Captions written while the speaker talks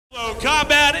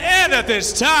Combat, and at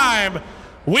this time,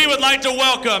 we would like to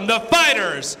welcome the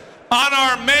fighters on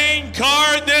our main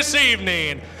card this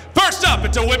evening. First up,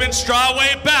 it's a women's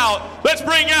strawweight bout. Let's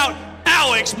bring out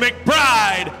Alex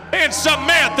McBride and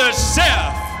Samantha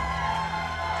Seff.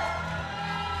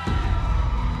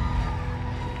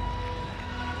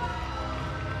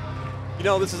 You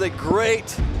know, this is a great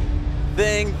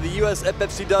thing the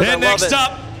USFFC does. And next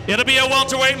up, it'll be a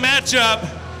welterweight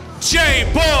matchup. Jay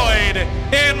Boyd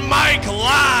and Mike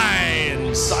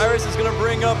Lyons. Cyrus is going to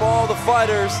bring up all the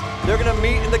fighters. They're going to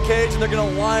meet in the cage and they're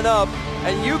going to line up.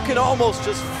 And you can almost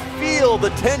just feel the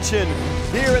tension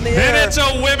here in the air. And it's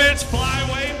a women's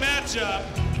flyweight matchup.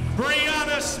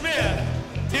 Brianna Smith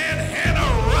and Hannah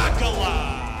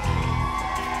Rockala.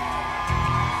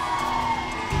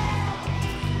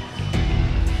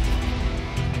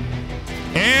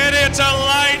 And it's a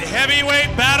light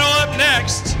heavyweight battle up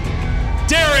next.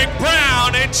 Derek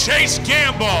Brown and Chase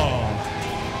Gamble.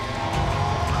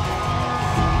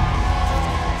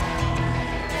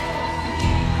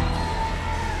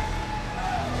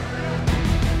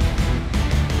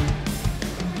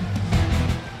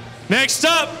 Next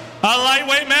up, a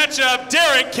lightweight matchup,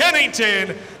 Derek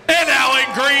Kennington and Alan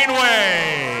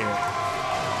Greenway.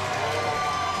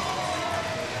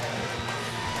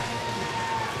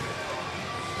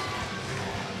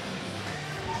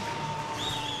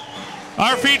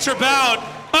 Our feature bout,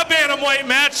 a bantamweight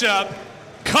matchup,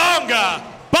 Konga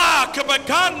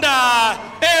Bakabakanda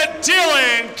and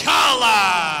Dylan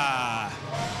Kala.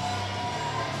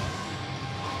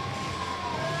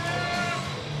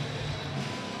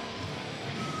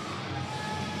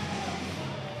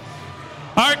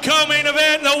 Our co-main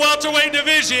event in the welterweight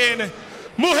division,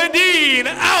 Muhaddin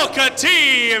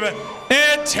Al-Khatib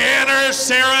and Tanner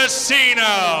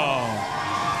Saraceno.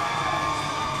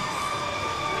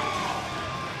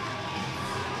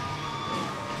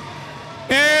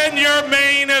 And your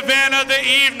main event of the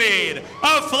evening,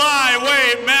 a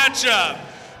flyweight matchup,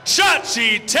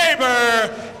 Chachi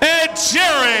Tabor and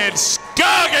Jared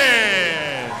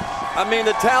Scoggin. I mean,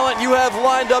 the talent you have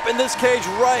lined up in this cage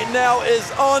right now is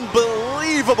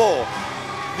unbelievable.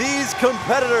 These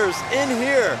competitors in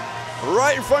here,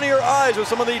 right in front of your eyes, are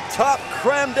some of the top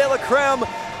creme de la creme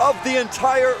of the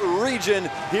entire region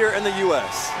here in the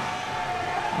U.S.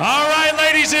 All right,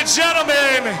 ladies and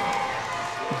gentlemen,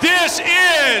 this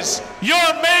is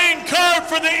your main card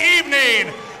for the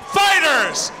evening.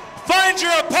 Fighters, find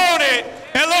your opponent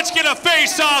and let's get a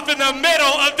face-off in the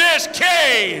middle of this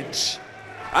cage.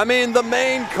 I mean, the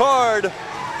main card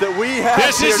that we have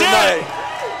here tonight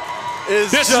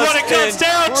is this is what it comes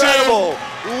incredible.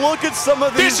 down to. Look at some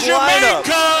of these lineups. This is your main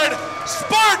card.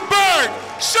 Spartanburg,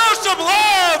 show some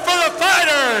love for the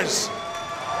fighters.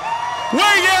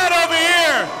 Where you at over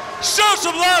here? Show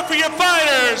some love for your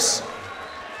fighters.